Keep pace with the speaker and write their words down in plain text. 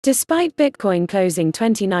Despite Bitcoin closing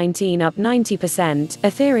 2019 up 90%,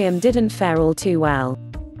 Ethereum didn't fare all too well.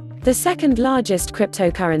 The second largest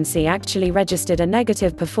cryptocurrency actually registered a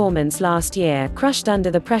negative performance last year, crushed under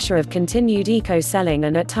the pressure of continued eco-selling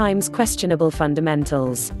and at times questionable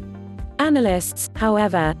fundamentals. Analysts,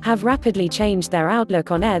 however, have rapidly changed their outlook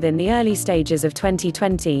on ETH in the early stages of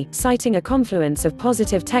 2020, citing a confluence of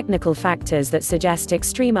positive technical factors that suggest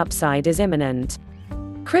extreme upside is imminent.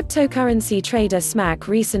 Cryptocurrency trader Smack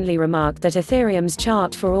recently remarked that Ethereum's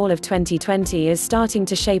chart for all of 2020 is starting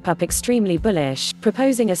to shape up extremely bullish,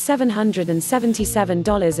 proposing a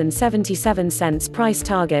 $777.77 price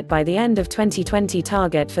target by the end of 2020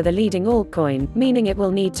 target for the leading altcoin, meaning it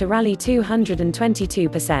will need to rally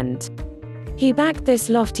 222%. He backed this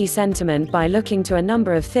lofty sentiment by looking to a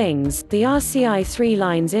number of things. The RCI 3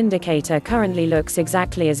 lines indicator currently looks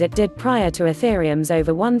exactly as it did prior to Ethereum's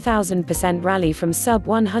over 1,000% rally from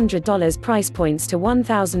sub-$100 price points to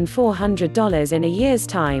 $1,400 in a year's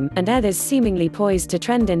time, and ETH is seemingly poised to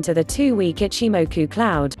trend into the 2-week Ichimoku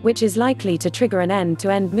Cloud, which is likely to trigger an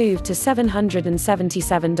end-to-end move to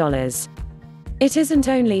 $777. It isn't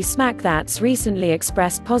only Smack that's recently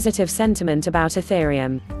expressed positive sentiment about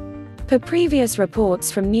Ethereum. Per previous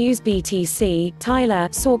reports from NewsBTC, Tyler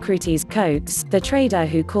Sawcruhteez quotes the trader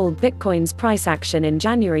who called Bitcoin's price action in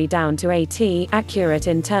January down to accurate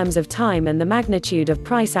in terms of time and the magnitude of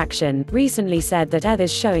price action, recently said that ETH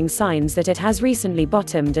is showing signs that it has recently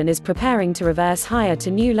bottomed and is preparing to reverse higher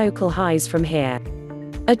to new local highs from here.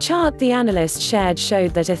 A chart the analyst shared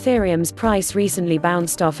showed that Ethereum's price recently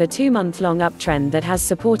bounced off a 2-month-long uptrend that has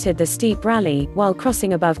supported the steep rally, while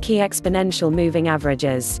crossing above key exponential moving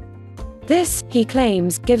averages. This, he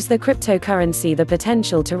claims, gives the cryptocurrency the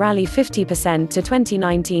potential to rally 50% to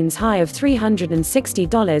 2019's high of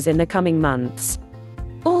 $360 in the coming months.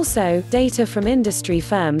 Also, data from industry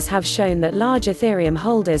firms have shown that large Ethereum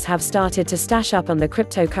holders have started to stash up on the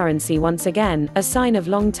cryptocurrency once again, a sign of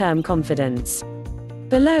long-term confidence.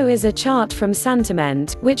 Below is a chart from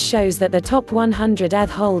Santiment, which shows that the top 100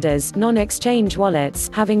 ETH holders, non-exchange wallets,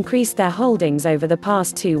 have increased their holdings over the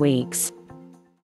past 2 weeks.